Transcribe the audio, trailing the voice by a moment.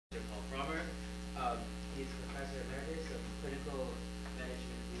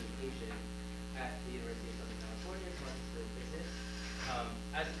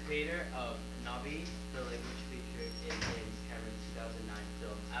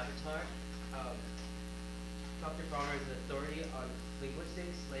as an authority on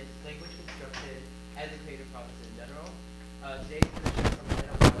linguistics, language construction, and the creative process in general. Today he's going to share some light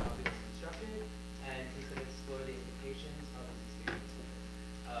on how object is constructed, and he's going to explore the implications of his experience with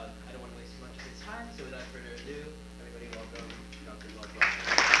it. I don't want to waste too much of his time, so without further ado, everybody welcome Dr. Workbook.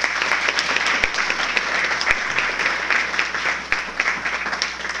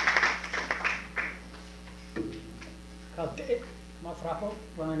 Ma frapo,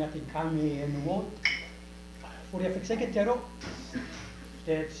 quando in calmi e nuovo, fuori a fixare che tero,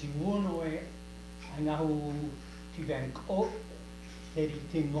 that si uno e angahu ti venk o, teri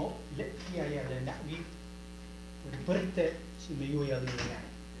tingo, le tia ya le navi, with birte si me you ya le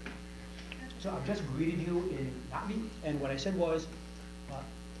So I've just greeted you in Navi, and what I said was,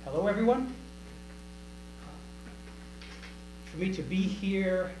 hello everyone. For me to be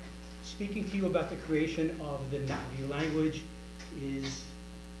here speaking to you about the creation of the Navi language is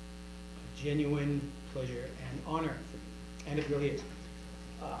a genuine pleasure and honor for me, and it really is.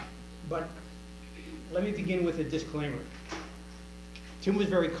 But let me begin with a disclaimer. Tim was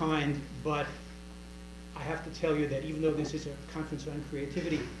very kind, but I have to tell you that even though this is a conference on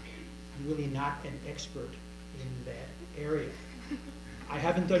creativity, I'm really not an expert in that area. I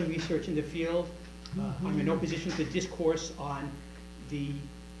haven't done research in the field. I'm in no position to discourse on the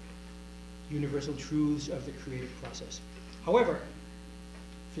universal truths of the creative process. However,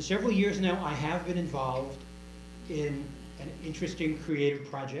 for several years now, I have been involved in an interesting creative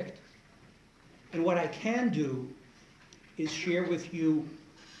project. And what I can do is share with you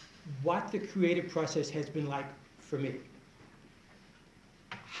what the creative process has been like for me.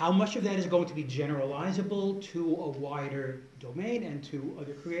 How much of that is going to be generalizable to a wider domain and to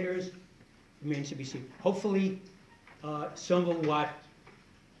other creators remains to be seen. Hopefully, some of what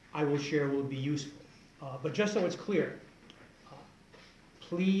I will share will be useful. But just so it's clear,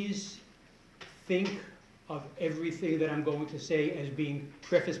 please think of everything that I'm going to say as being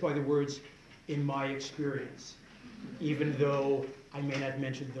prefaced by the words "in my experience," even though I may not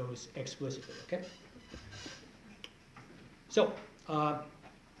mention those explicitly, okay? So,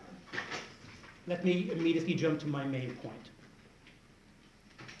 let me immediately jump to my main point.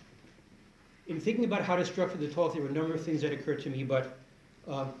 In thinking about how to structure the talk, there were a number of things that occurred to me, but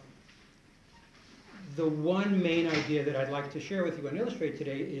the one main idea that I'd like to share with you and illustrate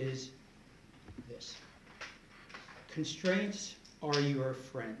today is this. Constraints are your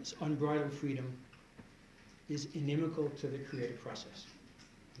friends. Unbridled freedom is inimical to the creative process.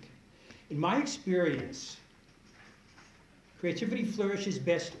 Okay. In my experience, creativity flourishes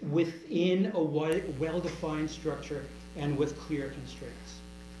best within a well-defined structure and with clear constraints.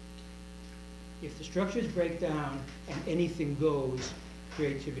 If the structures break down and anything goes,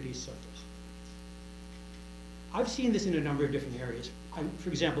 creativity suffers. I've seen this in a number of different areas. For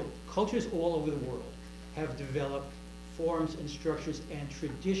example, cultures all over the world have developed forms and structures and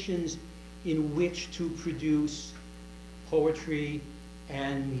traditions in which to produce poetry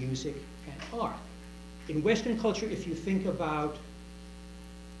and music and art. In Western culture, if you think about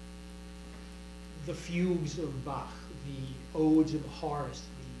the fugues of Bach, the odes of Horace,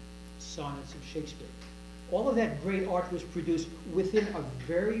 the sonnets of Shakespeare, all of that great art was produced within a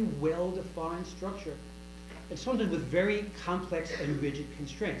very well-defined structure, and sometimes with very complex and rigid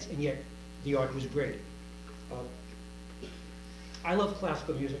constraints, and yet the art was great. I love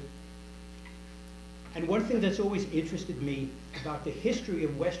classical music. And one thing that's always interested me about the history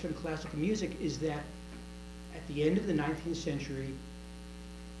of Western classical music is that at the end of the 19th century,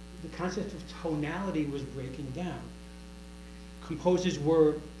 the concept of tonality was breaking down. Composers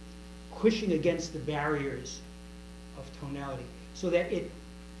were pushing against the barriers of tonality, so that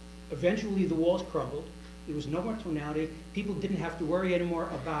eventually the walls crumbled. There was no more tonality. People didn't have to worry anymore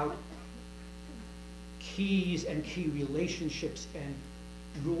about keys and key relationships and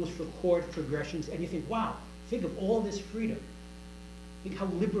rules for chord progressions. And you think, wow, think of all this freedom. Think how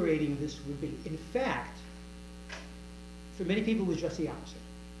liberating this would be. In fact, for many people, it was just the opposite.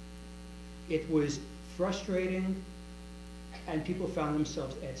 It was frustrating, and people found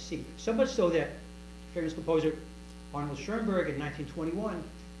themselves at sea. So much so that famous composer Arnold Schoenberg in 1921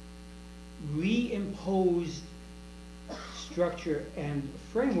 reimposed structure and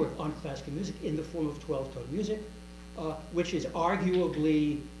framework on classical music in the form of 12-tone music, which is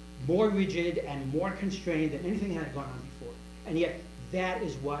arguably more rigid and more constrained than anything that had gone on before. And yet, that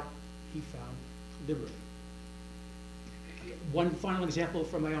is what he found liberating. One final example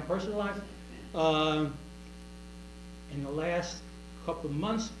from my own personal life. In the last couple of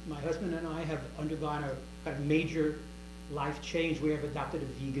months, my husband and I have undergone a kind of major life change. We have adopted a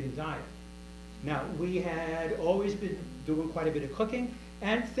vegan diet. Now, we had always been doing quite a bit of cooking,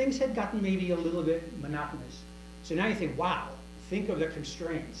 and things had gotten maybe a little bit monotonous. So now you think, wow, think of the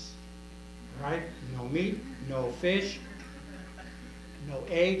constraints, right? No meat, no fish, no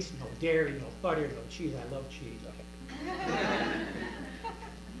eggs, no dairy, no butter, no cheese. I love cheese. Okay.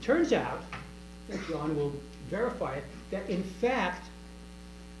 Turns out, and John will verify it, that in fact,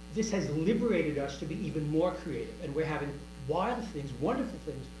 this has liberated us to be even more creative, and we're having wild things, wonderful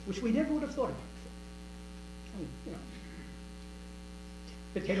things, which we never would have thought about before. I mean, you know,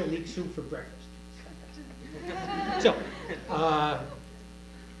 potato leek soup for breakfast. So,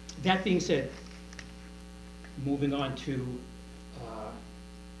 that being said, moving on to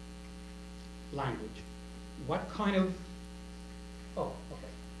language. What kind of,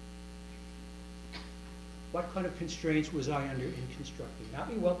 what kind of constraints was I under in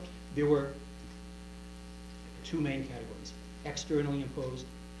constructing? Well, there were two main categories, externally imposed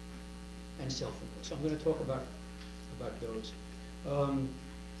and self-imposed. So I'm going to talk about those.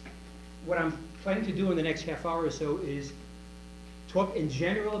 What I'm planning to do in the next half hour or so is talk in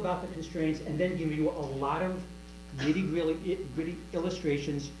general about the constraints and then give you a lot of nitty-gritty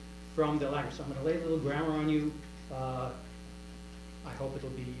illustrations from the language. So I'm going to lay a little grammar on you. I hope it'll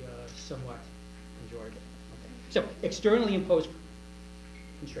be somewhat enjoyable. Okay. So, externally imposed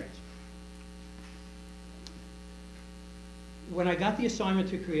constraints. When I got the assignment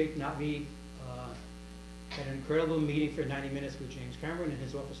to create Navi, had an incredible meeting for 90 minutes with James Cameron in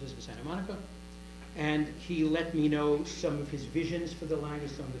his offices in Santa Monica, and he let me know some of his visions for the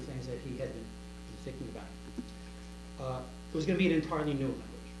language, some of the things that he had been thinking about. It was going to be an entirely new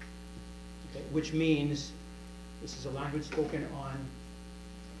language, okay, which means this is a language spoken on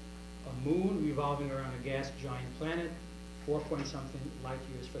a moon revolving around a gas giant planet, 4-point-something light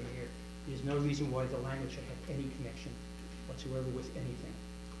years from here. There's no reason why the language should have any connection whatsoever with anything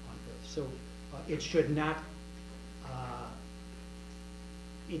on Earth. So it should not,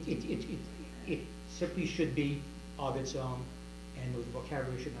 it simply should be of its own, and the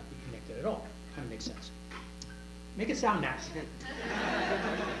vocabulary should not be connected at all. Kind of makes sense. Make it sound nice. Okay.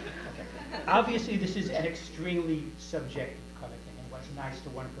 Obviously, this is an extremely subjective kind of thing, and what's nice to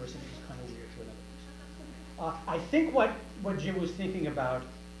one person is kind of weird to another person. I think what Jim was thinking about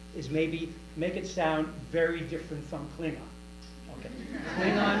is maybe make it sound very different from Klingon. Okay.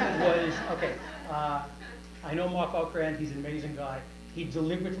 Klingon was, okay, I know Mark Okrand, he's an amazing guy. He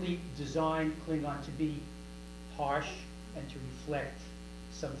deliberately designed Klingon to be harsh and to reflect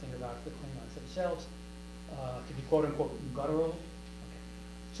something about the Klingons themselves, to be quote-unquote guttural. Okay.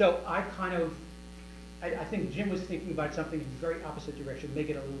 So I I think Jim was thinking about something in the very opposite direction, make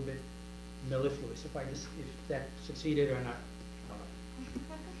it a little bit mellifluous, if that succeeded or not.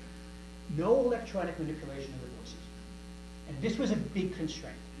 No electronic manipulation of the voices. And this was a big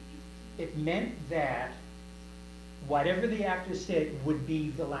constraint. It meant that whatever the actor said would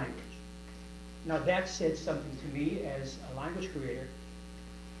be the language. Now that said something to me as a language creator,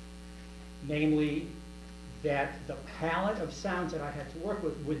 namely that the palette of sounds that I had to work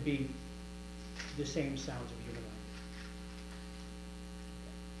with would be the same sounds of human language.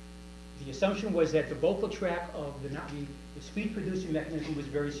 The assumption was that the vocal track of the speech producing mechanism was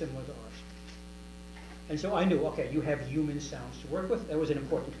very similar to ours. And so I knew, okay, you have human sounds to work with. That was an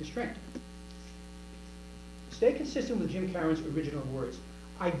important constraint. Stay consistent with Jim Cameron's original words.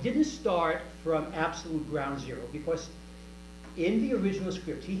 I didn't start from absolute ground zero because in the original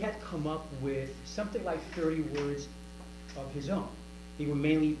script, he had come up with something like 30 words of his own. They were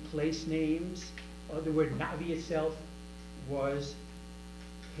mainly place names. The word Navi itself was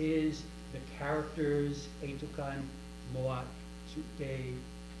his, the characters, Eitukan, Moat, Sute,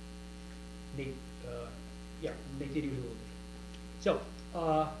 So,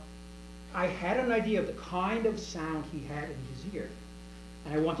 I had an idea of the kind of sound he had in his ear,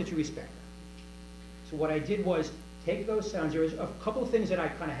 and I wanted to respect that. So what I did was take those sounds. There was a couple of things that I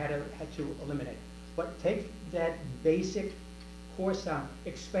kind of had to eliminate, but take that basic core sound,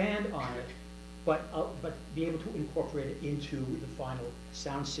 expand on it, but be able to incorporate it into the final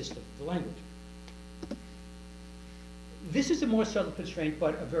sound system of the language. This is a more subtle constraint,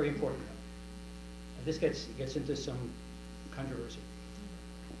 but a very important one. This gets into some controversy.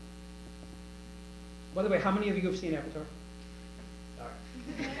 By the way, how many of you have seen Avatar? All right.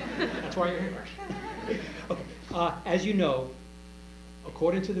 That's why you're here. Okay. As you know,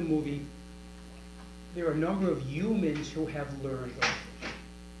 according to the movie, there are a number of humans who have learned language.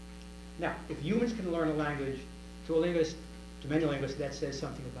 Now, if humans can learn a language, to many linguists, that says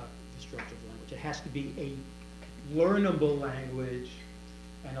something about the structure of the language. It has to be a learnable language,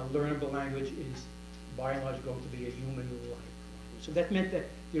 and a learnable language is, by and large, going to be a human-like language. So that meant that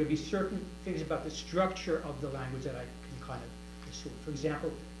there would be certain things about the structure of the language that I can kind of assume. For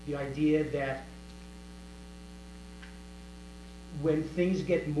example, the idea that when things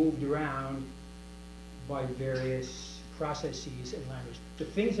get moved around by various processes in language. The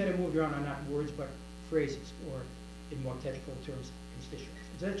things that are moved around are not words but phrases, or in more technical terms, constituents.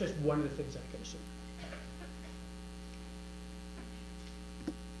 So that's just one of the things I can assume.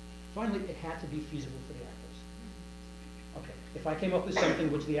 Finally, it had to be feasible for the actors. Okay, if I came up with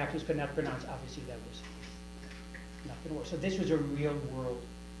something which the actors could not pronounce, obviously that was not going to work. So this was a real world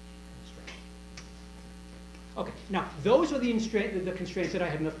constraint. Okay, now those are the constraints that I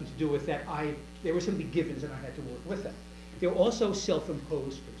had nothing to do with. They were simply givens and I had to work with them. They were also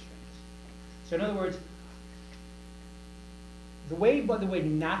self-imposed constraints. So in other words, the way, by the way,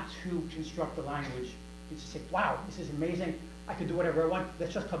 not to construct a language is to say, wow, this is amazing. I can do whatever I want.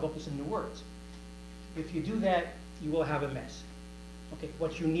 Let's just come up with some new words. If you do that, you will have a mess. Okay,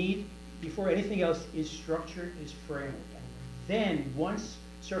 what you need before anything else is structure, is framework. And then once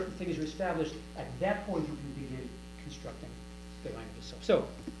certain things are established, at that point you can begin constructing the language itself. So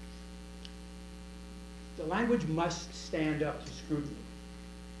the language must stand up to scrutiny.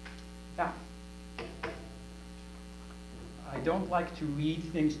 Now, I don't like to read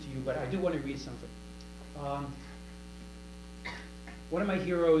things to you, but I do want to read something. One of my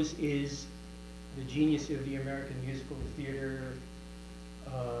heroes is the genius of the American musical theater,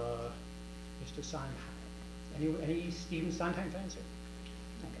 Mr. Sondheim. Any Stephen Sondheim fans here?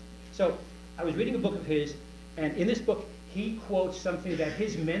 Okay. So I was reading a book of his, and in this book he quotes something that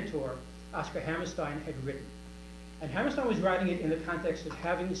his mentor, Oscar Hammerstein, had written. And Hammerstein was writing it in the context of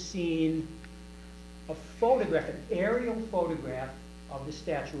having seen a photograph, an aerial photograph of the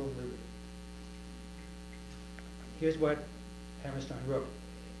Statue of Liberty. Here's what Hammerstein wrote.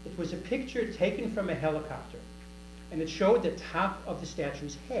 It was a picture taken from a helicopter, and it showed the top of the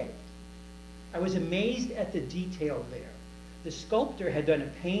statue's head. I was amazed at the detail there. The sculptor had done a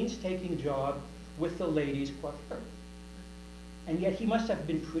painstaking job with the lady's coiffure. And yet he must have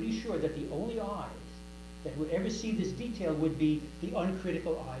been pretty sure that the only eyes that would ever see this detail would be the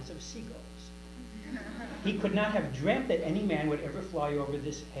uncritical eyes of seagulls. He could not have dreamt that any man would ever fly over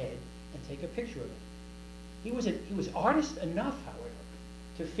this head and take a picture of it. He was artist enough, however,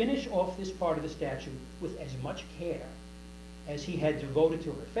 to finish off this part of the statue with as much care as he had devoted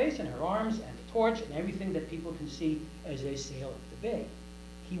to her face and her arms and the torch and everything that people can see as they sail up the bay.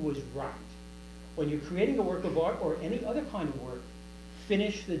 He was right. When you're creating a work of art or any other kind of work,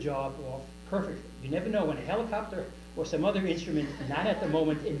 finish the job off perfectly. You never know when a helicopter or some other instrument not at the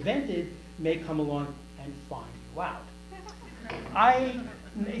moment invented may come along and find you out.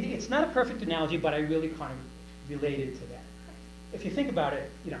 It's not a perfect analogy, but I really kind of related to that. If you think about it,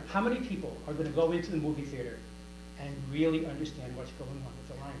 how many people are going to go into the movie theater and really understand what's going on with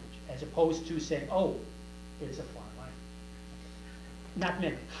the language, as opposed to saying, oh, it's a foreign language? Not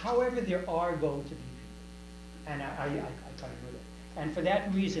many. However, there are going to be people, and I kind of knew that. And for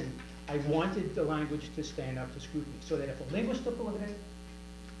that reason, I wanted the language to stand up to scrutiny, so that if a linguist took a look at it,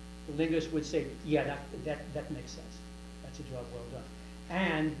 the linguist would say, yeah, that makes sense. That's a job well done.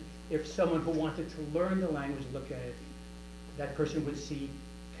 And if someone who wanted to learn the language looked at it, that person would see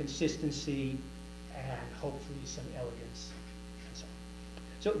consistency and hopefully some elegance and so on.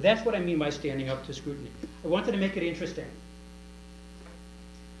 So that's what I mean by standing up to scrutiny. I wanted to make it interesting.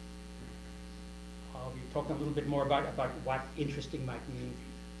 I'll be talking a little bit more about what interesting might mean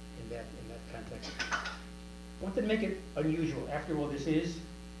in that context. I wanted to make it unusual. After all, this is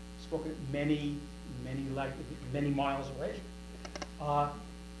spoken many miles away.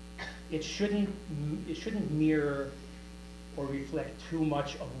 It shouldn't mirror or reflect too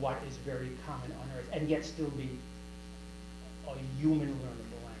much of what is very common on Earth, and yet still be a human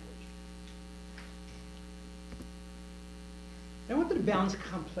learnable language. I wanted to balance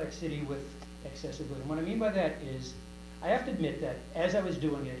complexity with accessibility. And what I mean by that is, I have to admit that as I was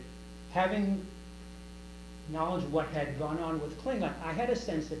doing it, having knowledge of what had gone on with Klingon, I had a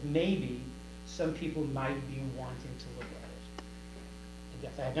sense that maybe some people might be wanting to look at it. In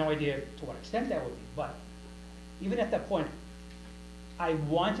depth. I had no idea to what extent that would be, but even at that point, I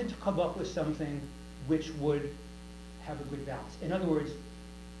wanted to come up with something which would have a good balance. In other words,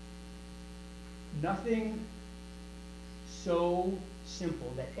 nothing so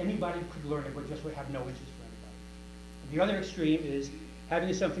simple that anybody could learn it, but just would have no interest for anybody. And the other extreme is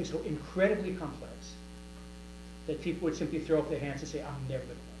having something so incredibly complex that people would simply throw up their hands and say, I'm never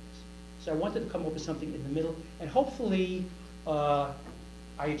going to learn this. So I wanted to come up with something in the middle, and hopefully I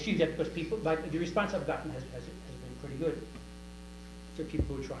achieved that because the response I've gotten has been pretty good for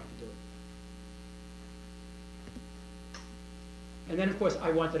people who are trying to do it. And then, of course,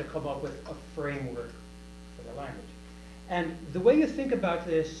 I wanted to come up with a framework for the language. And the way you think about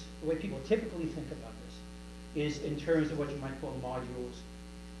this, the way people typically think about this, is in terms of what you might call modules.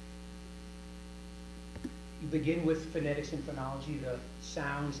 You begin with phonetics and phonology, the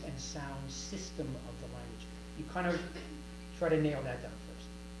sounds and sound system of the language. You kind of try to nail that down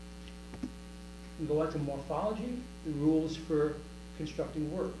first. You go on to morphology, the rules for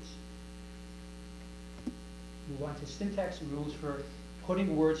constructing words. Move on to syntax, rules for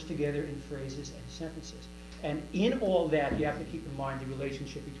putting words together in phrases and sentences. And in all that, you have to keep in mind the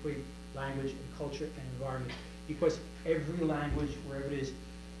relationship between language and culture and environment, because every language, wherever it is,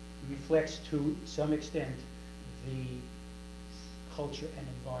 reflects to some extent the culture and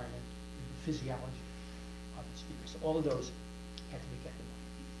environment, the physiology of the speaker. So all of those have to be kept in mind.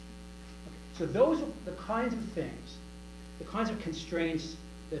 Okay. So those are the kinds of things, the kinds of constraints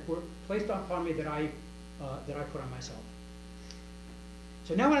that were placed upon me that I put on myself.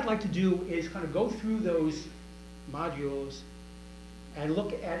 So now what I'd like to do is kind of go through those modules and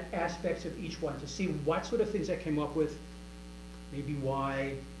look at aspects of each one to see what sort of things I came up with, maybe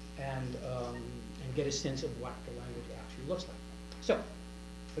why, and get a sense of what the language actually looks like. So,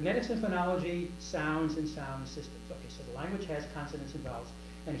 phonetics and phonology, sounds and sound systems. Okay, so the language has consonants and vowels,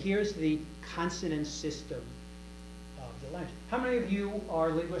 and here's the consonant system of the language. How many of you are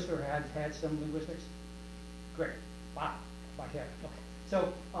linguists or have had some linguistics? Great. Wow. Okay.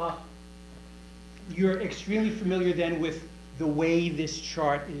 So you're extremely familiar then with the way this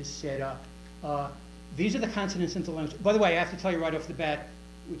chart is set up. These are the consonants in the language. By the way, I have to tell you right off the bat,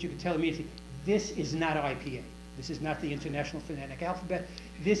 which you can tell immediately, this is not IPA. This is not the International Phonetic Alphabet.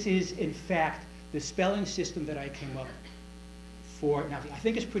 This is, in fact, the spelling system that I came up for. Now, I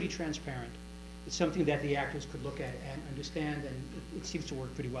think it's pretty transparent. It's something that the actors could look at and understand, and it seems to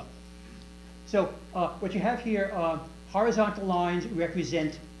work pretty well. So what you have here, horizontal lines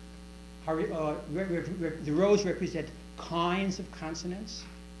represent, the rows represent kinds of consonants.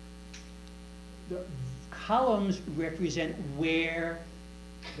 The columns represent where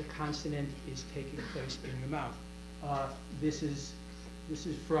the consonant is taking place in your mouth. This is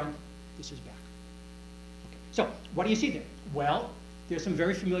front, this is back. Okay. So what do you see there? Well, there's some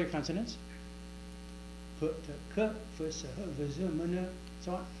very familiar consonants. P, t, k, f, s, h, v, z, m, n,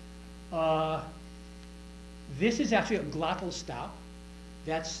 so on. This is actually a glottal stop.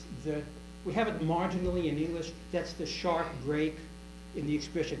 That's we have it marginally in English. That's the sharp break in the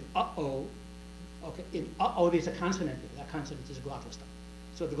expression uh-oh. Okay, in uh-oh there's a consonant there. That consonant is a glottal stop.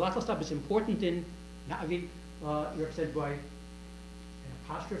 So the glottal stop is important in Na'vi, represented by an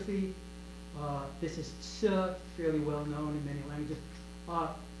apostrophe. This is ts, fairly well known in many languages.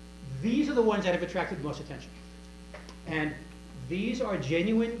 These are the ones that have attracted the most attention. And these are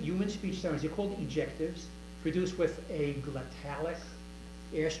genuine human speech sounds. They're called ejectives, produced with a glottalic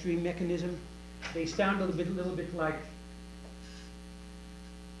airstream mechanism. They sound a little bit like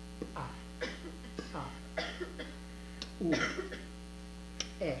ah, ah, ooh,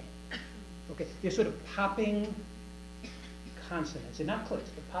 eh. Okay, they're sort of popping consonants. They're not clicks,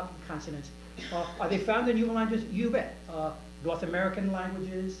 but popping consonants. Are they found in human languages? You bet. North American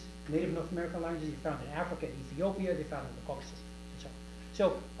languages, native North American languages, you found in Africa, Ethiopia, they found in the Caucasus, and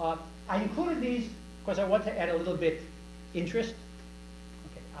so on. So I included these because I want to add a little bit interest.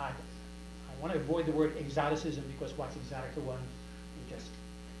 Okay, I want to avoid the word exoticism because what's exotic to one is just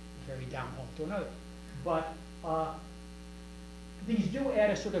very down home to another. But these do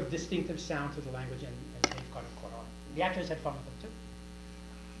add a sort of distinctive sound to the language, and they've kind of caught on. The actors had fun with them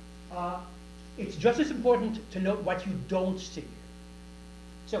too. It's just as important to note what you don't see.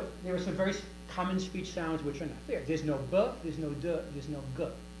 So there are some very common speech sounds which are not there. There's no b, there's no d, there's no g.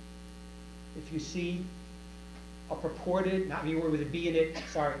 If you see a purported, not a word with a b in it,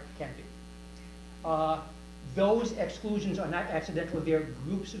 sorry, can't be. Those exclusions are not accidental. They're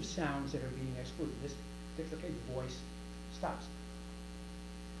groups of sounds that are being excluded. This particular case, voice stops.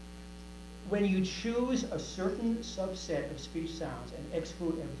 When you choose a certain subset of speech sounds and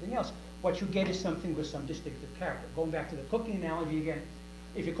exclude everything else, what you get is something with some distinctive character. Going back to the cooking analogy again,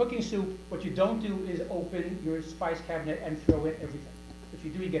 if you're cooking soup, what you don't do is open your spice cabinet and throw in everything. If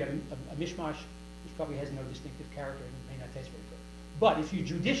you do, you get a mishmash, which probably has no distinctive character and may not taste very good. But if you're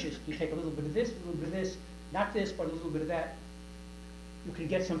judicious, you take a little bit of this, a little bit of this, not this, but a little bit of that, you can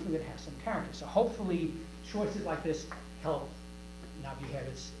get something that has some character. So hopefully, choices like this help Na'vi have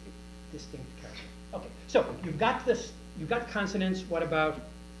its distinct character. Okay, so you've got this, you've got consonants. What about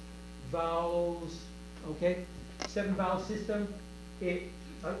vowels? Okay, 7 vowel system. I,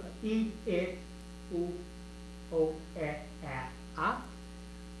 u, o, e, a.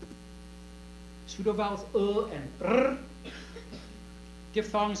 Pseudo vowels and r.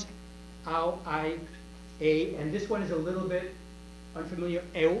 Diphthongs ow, I, a, and this one is a little bit unfamiliar.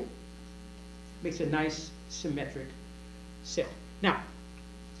 Eu. makes a nice symmetric sound. Now,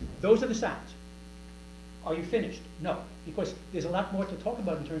 those are the sounds. Are you finished? No, because there's a lot more to talk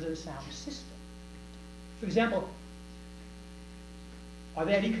about in terms of the sound system. For example, are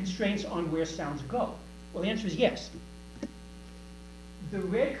there any constraints on where sounds go? Well, the answer is yes. The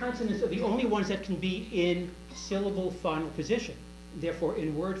red consonants are the only ones that can be in syllable final position, therefore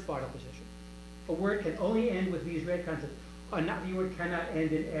in word final position. A word can only end with these red consonants. A Na'vi word cannot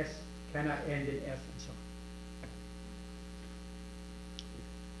end in S, cannot end in F, and so on.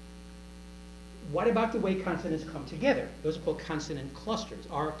 What about the way consonants come together? Those are called consonant clusters.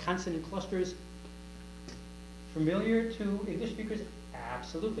 Are consonant clusters familiar to English speakers?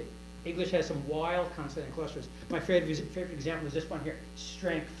 Absolutely. English has some wild consonant clusters. My favorite example is this one here,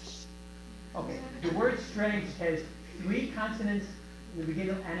 strengths. Okay, the word strengths has 3 consonants in the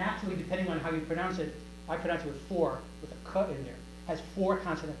beginning, and actually, depending on how you pronounce it, I pronounce it with 4, with a cut in there. Has 4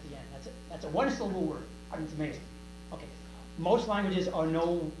 consonants at the end. That's a one-syllable word. I mean, it's amazing. Okay, most languages are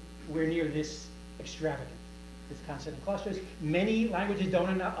nowhere near this extravagant with consonant clusters. Many languages don't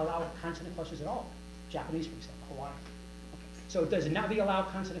allow consonant clusters at all. Japanese, for example, Hawaiian. So does Na'vi allow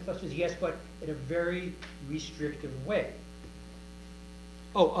consonant clusters? Yes, but in a very restrictive way.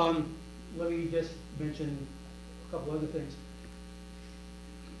 Oh, let me just mention a couple other things.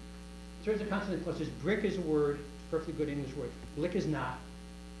 In terms of consonant clusters, brick is a word, perfectly good English word. Blick is not.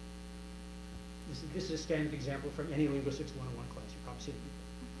 This is a standard example from any Linguistics 101 class. You've probably seen it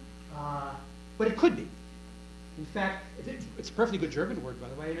before. But it could be. In fact, it's a perfectly good German word, by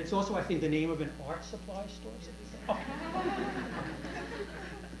the way, and it's also, I think, the name of an art supply store. Oh.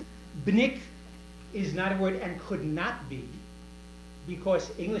 Bnick is not a word and could not be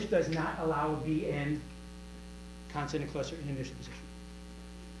because English does not allow a BN consonant cluster in initial position.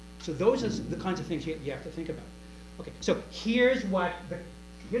 So those are the kinds of things you have to think about. Okay, so here's what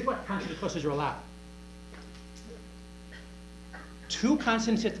consonant clusters are allowed. 2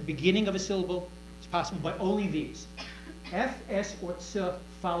 consonants at the beginning of a syllable is possible, but only these. F, S, or Ts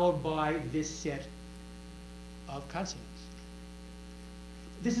followed by this set of consonants.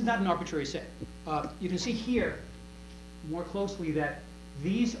 This is not an arbitrary set. You can see here more closely that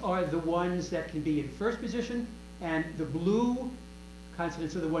these are the ones that can be in first position, and the blue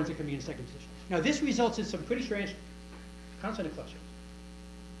consonants are the ones that can be in second position. Now this results in some pretty strange consonant clusters,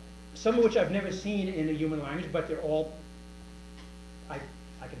 some of which I've never seen in a human language, but they're all, I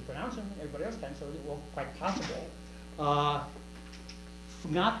can pronounce them, everybody else can, so they're all quite possible.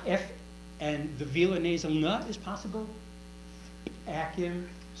 Not F and the velar nasal N is possible. Akim,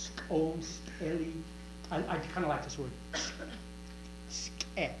 Skom, Skeli. I kind of like this word.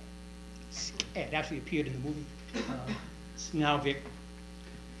 Sket. It actually appeared in the movie. Snavik,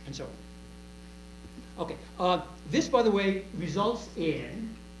 and so on. Okay. This, by the way, results in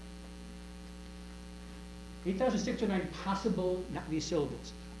 8,609 possible Na'vi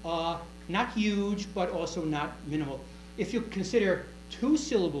syllables. Not huge, but also not minimal. If you consider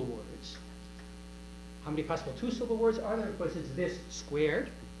 2-syllable words, how many possible 2-syllable words are there? Of course, it's this squared,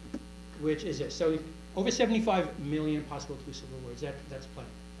 which is this. So over 75 million possible 2-syllable words. That's plenty.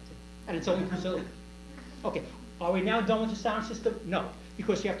 And it's only 2 syllables. Okay. Are we now done with the sound system? No,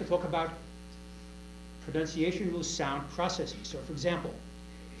 because you have to talk about pronunciation rules, sound processes. So, for example,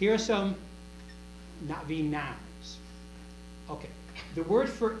 here are some Na'vi nouns. Okay. The word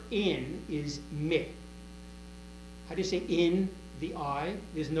for in is me. How do you say in the eye?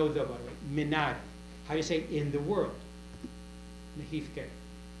 There's no the, by the way. Minad. How do you say in the world? Nehifke. How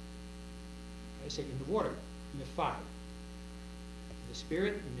do you say in the water? Nefai. In the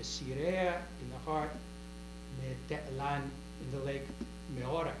spirit, Mesirea, in the heart, Mete'lan, in the lake,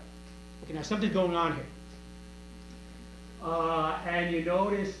 Meora. Okay, now something's going on here. And you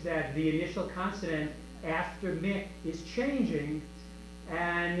notice that the initial consonant after me is changing,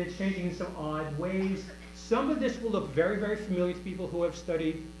 and it's changing in some odd ways. Some of this will look very, very familiar to people who have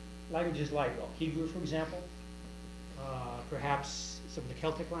studied languages like Hebrew, for example, perhaps some of the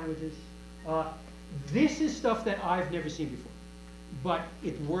Celtic languages. This is stuff that I've never seen before, but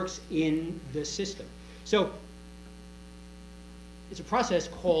it works in the system. So it's a process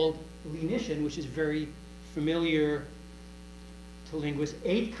called lenition, which is very familiar to linguists.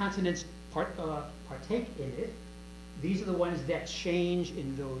 8 consonants partake in it. These are the ones that change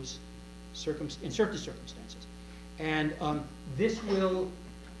in those certain circumstances. And this will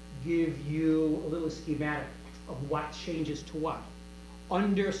give you a little schematic of what changes to what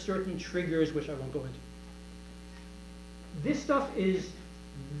under certain triggers, which I won't go into. This stuff is,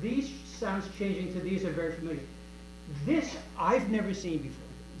 these sounds changing to these are very familiar. This I've never seen before.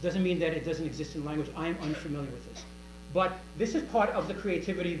 Doesn't mean that it doesn't exist in language. I'm unfamiliar with this. But this is part of the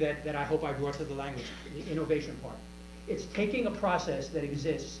creativity that I hope I brought to the language, the innovation part. It's taking a process that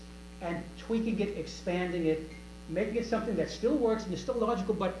exists and tweaking it, expanding it, making it something that still works and is still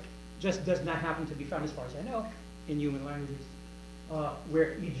logical, but just does not happen to be found, as far as I know, in human languages,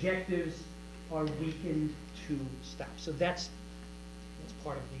 where ejectives are weakened to stop. So that's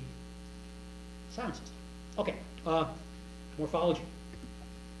part of the sound system. Okay, morphology.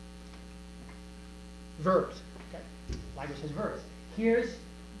 Verbs. Okay, language has verbs. Here's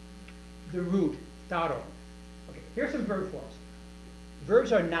the root, taro. Okay, here's some verb forms.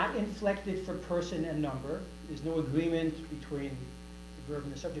 Verbs are not inflected for person and number. There's no agreement between the verb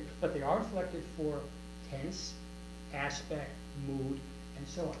and the subject, but they are inflected for tense, aspect, mood, and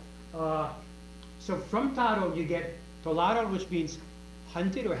so on. So from taro you get tolaron, which means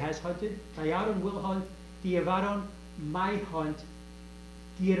hunted or has hunted. Tayaron will hunt. Tievaron might hunt.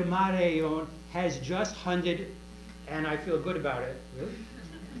 Tirmareon has just hunted, and I feel good about it.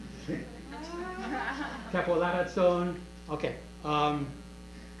 Really? Capolarazon. Okay.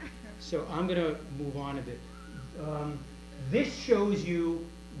 So I'm going to move on a bit. This shows you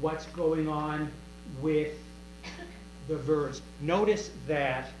what's going on with the verbs. Notice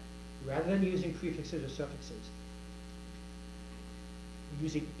that rather than using prefixes or suffixes, we're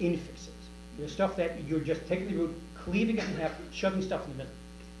using infixes. There's stuff that you're just taking the root, cleaving it in half, shoving stuff in the middle.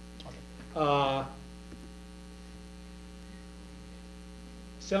 Okay.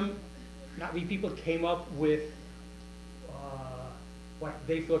 Some Navi people came up with what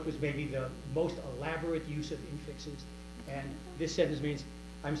they thought was maybe the most elaborate use of infixes, and this sentence means,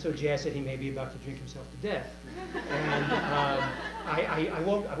 "I'm so jazzed that he may be about to drink himself to death." And I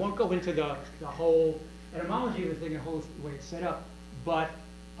won't go into the whole etymology of the thing, the whole way it's set up, but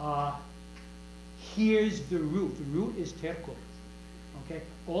here's the root. The root is terco. Okay,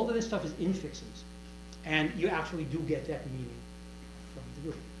 all of this stuff is infixes, and you actually do get that meaning from the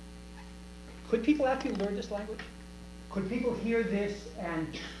root. Could people actually learn this language? Could people hear this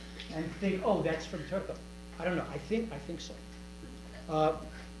and think, oh, that's from Turco? I don't know. I think so.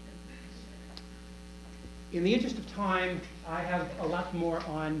 In the interest of time, I have a lot more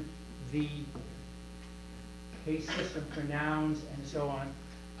on the case system for nouns and so on.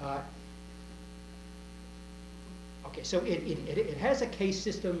 Okay, so it has a case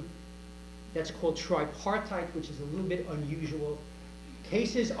system that's called tripartite, which is a little bit unusual.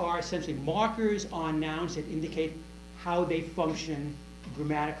 Cases are essentially markers on nouns that indicate how they function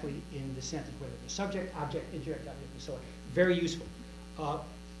grammatically in the sentence, whether they're subject, object, indirect object, and so on. Very useful.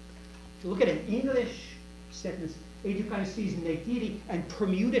 If you look at an English sentence, educatis netiri, and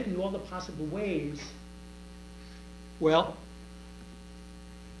permute it in all the possible ways, well,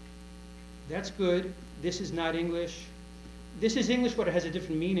 that's good. This is not English. This is English, but it has a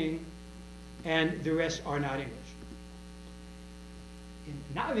different meaning, and the rest are not English. In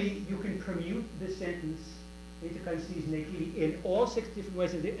Navi, you can permute the sentence in all 6 different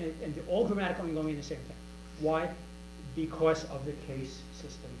ways, and they're all grammatically going at the same time. Why? Because of the case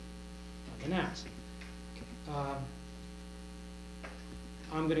system of the nouns. Okay.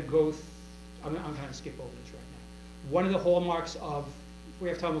 I'm going to go. I'm going to skip over this right now. One of the hallmarks of, if we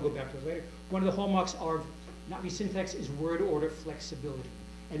have time, we'll go back to it later. One of the hallmarks of Navi syntax is word order flexibility,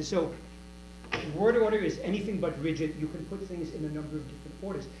 and so word order is anything but rigid. You can put things in a number of different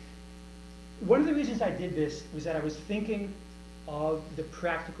orders. One of the reasons I did this was that I was thinking of the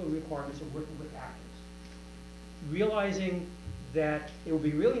practical requirements of working with actors, realizing that it would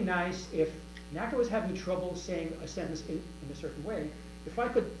be really nice if an actor was having trouble saying a sentence in a certain way, if I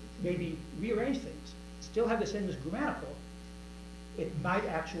could maybe rearrange things, still have the sentence grammatical, it might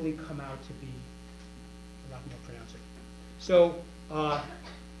actually come out to be a lot more pronounceable. So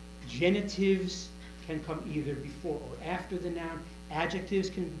genitives can come either before or after the noun. Adjectives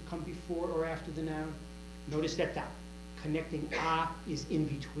can come before or after the noun. Notice that the connecting a is in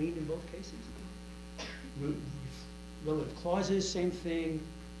between in both cases. Relative clauses, same thing.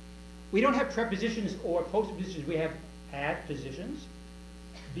 We don't have prepositions or postpositions. We have adpositions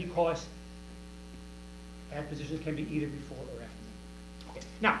because adpositions can be either before or after. Okay.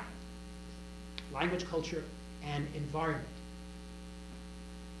 Now, language, culture, and environment.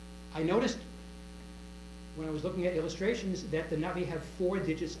 I noticed when I was looking at illustrations that the Navi have 4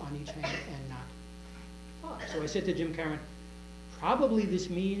 digits on each hand and not 5. So I said to Jim Cameron, probably this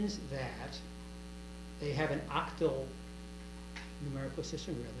means that they have an octal numerical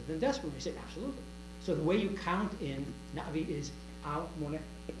system rather than decimal. We said, absolutely. So the way you count in Navi is au, mone,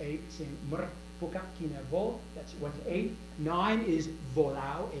 e, sin, mr, puka, kina, vo. That's 1 to 8. 9 is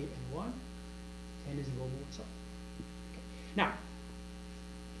volau, 8 and 1. 10 is vomu, so. Okay. Now,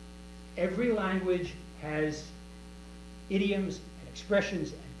 every language has idioms and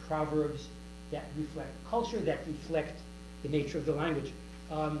expressions and proverbs that reflect culture, that reflect the nature of the language.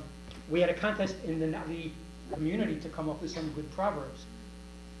 We had a contest in the Navi community to come up with some good proverbs.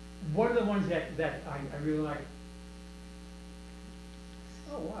 One of the ones that I really like.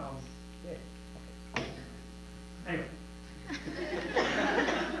 Oh, wow. Yeah. Okay. Anyway.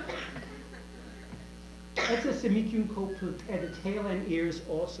 The tail and ears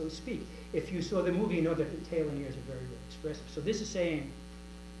also speak. If you saw the movie, you know that the tail and ears are very, very expressive. So this is saying,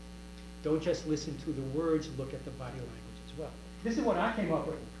 don't just listen to the words, look at the body language as well. This is what I came up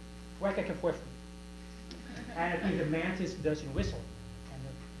with. And it means the mantis doesn't whistle. And the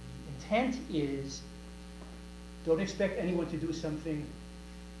intent is, don't expect anyone to do something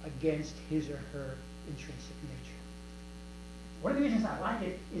against his or her intrinsic nature. One of the reasons I like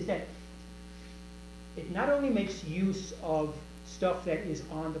it is that it not only makes use of stuff that is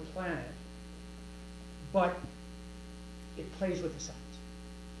on the planet, but it plays with the sounds.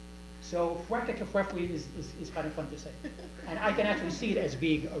 So fuerte is kind of fun to say. And I can actually see it as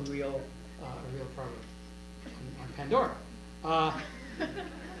being a real proverb on Pandora.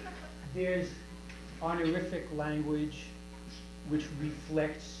 There's honorific language which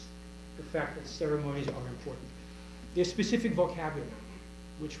reflects the fact that ceremonies are important. There's specific vocabulary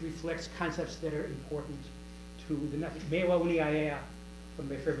which reflects concepts that are important to the method. Mewa uniaea, one of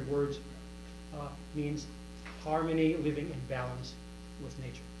my favorite words, means harmony, living in balance with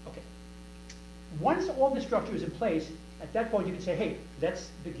nature. Okay. Once all the structure is in place, at that point you can say, hey, let's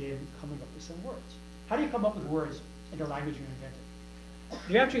begin coming up with some words. How do you come up with words in the language you invented?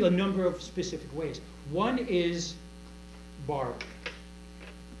 There are actually a number of specific ways. One is borrow.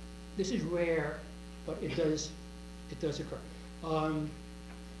 This is rare, but it does occur.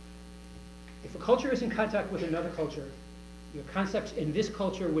 If a culture is in contact with another culture, your concepts in this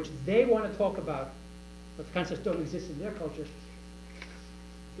culture which they want to talk about, but the concepts don't exist in their culture,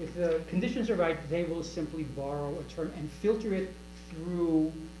 if the conditions are right, they will simply borrow a term and filter it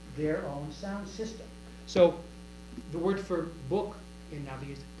through their own sound system. So the word for book in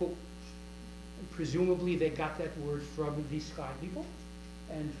Navi is book. Presumably they got that word from the sky people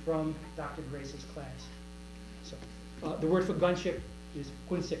and from Dr. Grace's class. So the word for gunship is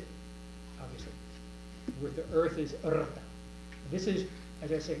kunsip, obviously. The word for earth is rta. This is,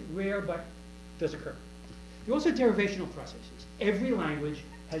 as I say, rare, but does occur. There are also derivational processes. Every language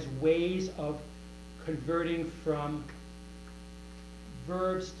has ways of converting from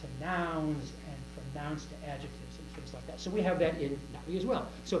verbs to nouns and from nouns to adjectives and things like that. So we have that in Navi as well.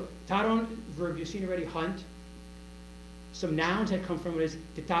 So taron, verb you've seen already, hunt. Some nouns that come from it is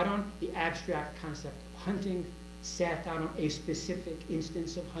titaron, the abstract concept of hunting. Sataron, a specific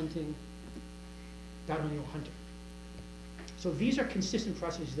instance of hunting. Taron, hunter. So these are consistent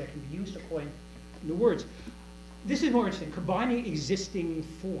processes that can be used to coin new words. This is more interesting, combining existing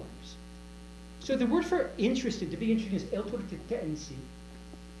forms. So the word for interested, to be interested, is elturtitensi.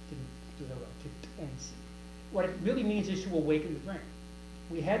 Didn't do that well, titensi. What it really means is to awaken the brain.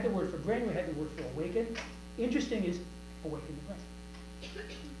 We had the word for brain, we had the word for awaken. Interesting is awaken the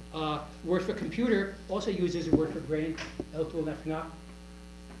brain. Word for computer also uses a word for brain, eltul nefna,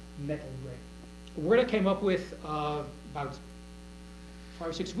 metal brain. A word I came up with about 5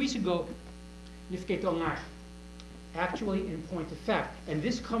 or 6 weeks ago, nifketongar. Actually, in point of fact, and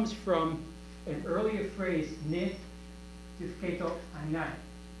this comes from an earlier phrase, nif tifketo anai.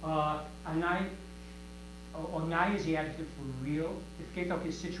 Anai, onai is the adjective for real. Tifketo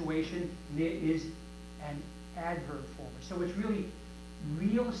is situation. Ne is an adverb form. So it's really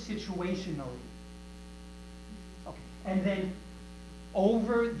real situationally. Okay. And then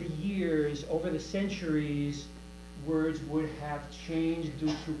over the years, over the centuries, words would have changed due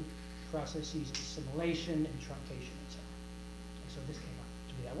to processes of assimilation and truncation and so on. And so this came up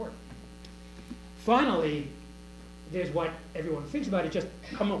to be that word. Finally, there's what everyone thinks about it, just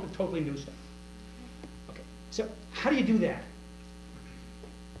come up with totally new stuff. Okay, so how do you do that?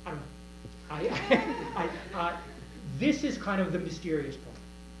 I don't know. This is kind of the mysterious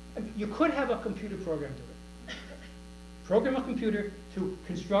part. You could have a computer program do it. Program a computer to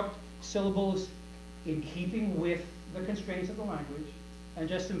construct syllables in keeping with the constraints of the language, and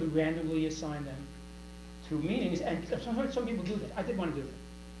just simply randomly assign them to meanings. And some people do that. I didn't want to do it.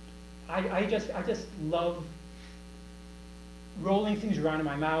 I just love rolling things around in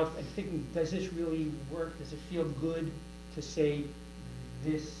my mouth and thinking, does this really work? Does it feel good to say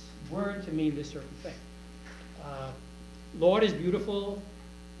this word to mean this certain thing? Lord is beautiful.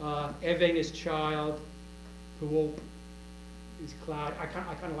 Even is child. Who is cloud. I kind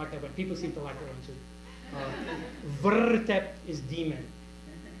of like that one. People seem to like that one too. Vrtep is demon.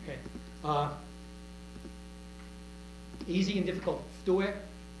 Okay. easy and difficult. Vtue,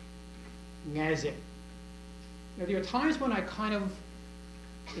 ngaze. Now, there are times when I kind of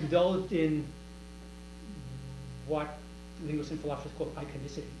indulged in what linguists and philosophers call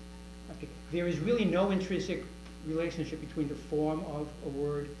iconicity. Okay. There is really no intrinsic relationship between the form of a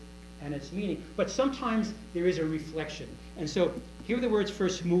word and its meaning, but sometimes there is a reflection. And so here are the words for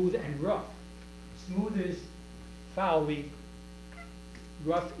smooth and rough. Smooth is foully,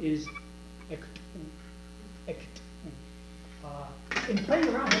 rough is ect. In playing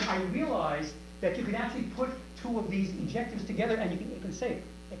around with it, I realized that you can actually put two of these ejectives together and you can say it.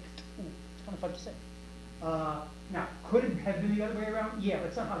 It's kind of fun to say. Now, could it have been the other way around? Yeah,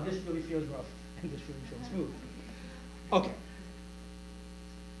 but somehow this really feels rough and this really feels smooth. Okay.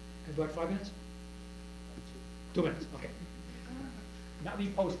 About 5 minutes? 2 minutes, okay. Now the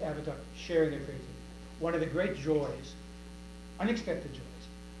post-avatar, sharing their creativity. One of the great joys, unexpected joys,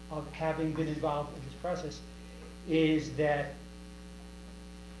 of having been involved in this process is that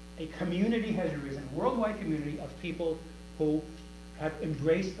a community has arisen, a worldwide community of people who have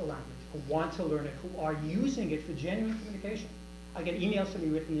embraced the language, who want to learn it, who are using it for genuine communication. I get emails to me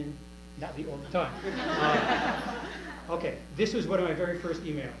written in Navi all the time. Okay, this was one of my very first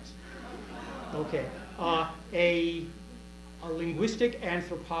emails. Okay, a linguistic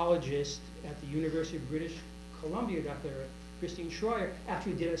anthropologist at the University of British Columbia, Dr. Christine Schreier,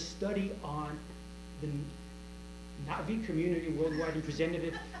 actually did a study on the Navi community worldwide and presented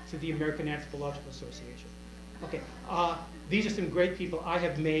it to the American Anthropological Association. Okay, these are some great people. I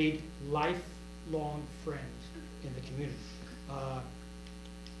have made lifelong friends in the community.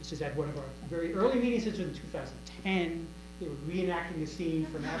 This is at one of our very early meetings. This was in 2010. They were reenacting the scene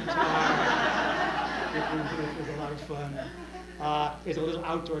from Avatar. It was a lot of fun. There's a little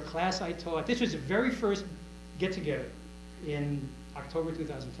outdoor class I taught. This was the very first get-together in October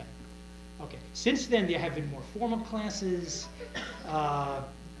 2010. Okay. Since then, there have been more formal classes.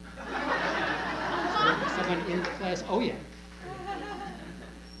 Someone in the class. Oh yeah.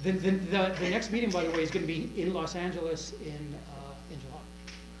 The next meeting, by the way, is going to be in Los Angeles in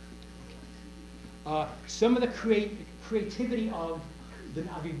July. Some of the creativity of the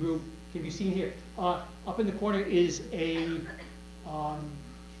Navi group can be seen here. Up in the corner is a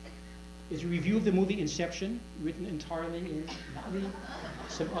review of the movie Inception, written entirely in Navi.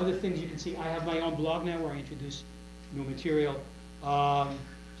 Some other things you can see. I have my own blog now where I introduce new material.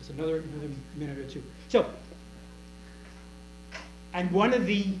 Just another minute or two. So, and one of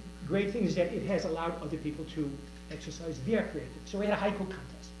the great things is that it has allowed other people to exercise their creativity. So we had a haiku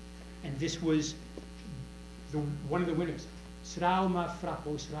contest, and this was one of the winners. Srao ma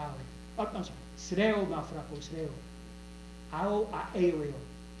frapo srao. Oh, I'm sorry. Sreo ma frapo sreo. Ao a eleo.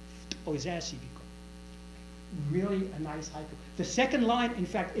 Ozasiviko. Really a nice haiku. The second line, in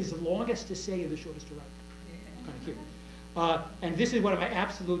fact, is the longest to say and the shortest to write. Kind of cute. And this is one of my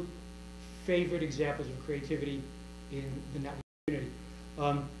absolute favorite examples of creativity in the network community.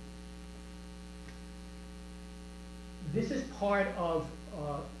 This is part of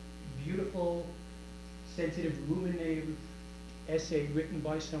a beautiful, sensitive, ruminative essay written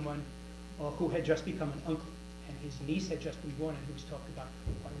by someone who had just become an uncle, and his niece had just been born, and he was talking about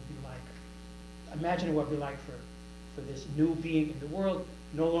what it would be like. Imagine what it would be like for this new being in the world,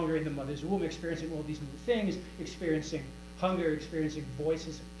 no longer in the mother's womb, experiencing all these new things, experiencing hunger, experiencing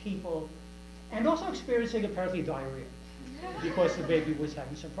voices of people, and also experiencing apparently diarrhea, because the baby was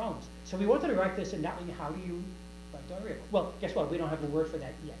having some problems. So we wanted to write this, and now how do you write diarrhea? Well, guess what? We don't have a word for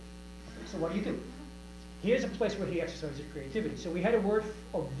that yet. So what do? Here's a place where he exercises creativity. So we had a word,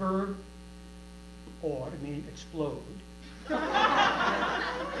 a verb, or, meaning explode. we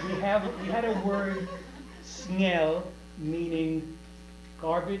had a word, snel, meaning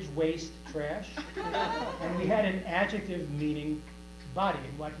garbage, waste, trash. And we had an adjective meaning body.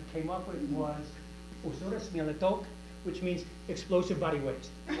 And what he came up with was usura sneletok, which means explosive body waste.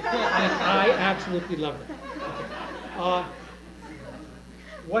 I absolutely love that. Okay.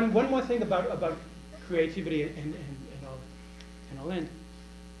 One more thing about creativity, and I'll end.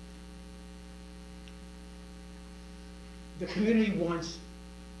 The community wants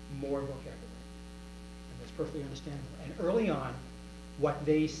more vocabulary, and that's perfectly understandable. And early on, what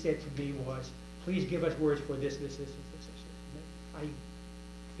they said to me was, please give us words for this. I think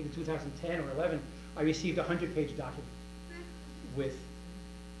in 2010 or 11, I received a 100-page document with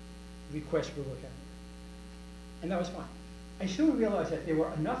requests for vocabulary. And that was fine. I soon realized that there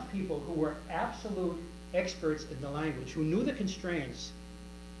were enough people who were absolute experts in the language, who knew the constraints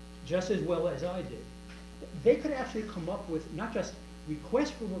just as well as I did. They could actually come up with not just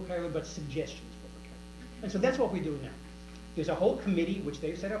requests for vocabulary, but suggestions for vocabulary. And so that's what we do now. There's a whole committee, which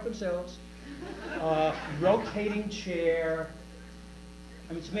they've set up themselves, rotating chair.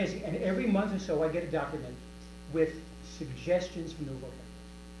 I mean, it's amazing. And every month or so, I get a document with suggestions from the vocab.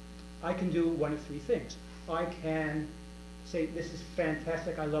 I can do one of three things. I can say, this is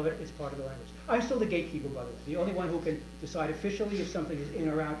fantastic, I love it, it's part of the language. I'm still the gatekeeper, by the way. The only one who can decide officially if something is in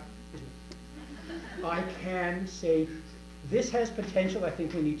or out is me. I can say, this has potential, I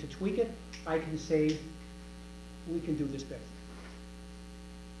think we need to tweak it. I can say, we can do this better.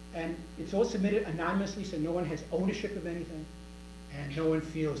 And it's all submitted anonymously, so no one has ownership of anything, and no one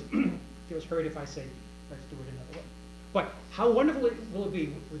feels hurt if I say, let's do it another way. But how wonderful will it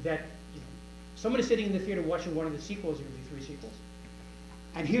be that someone is sitting in the theater watching one of the sequels, there will be 3 sequels,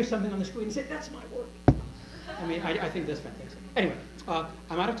 and hear something on the screen and say, that's my work. I mean, I think that's fantastic. Anyway,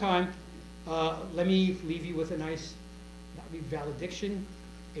 I'm out of time. Let me leave you with a nice valediction,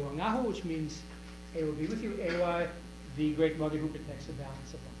 Ewangahu, which means A will be with you, Ewa, the great mother who protects the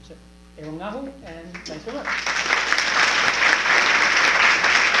balance of life. So, Ewangahu, and thanks so much.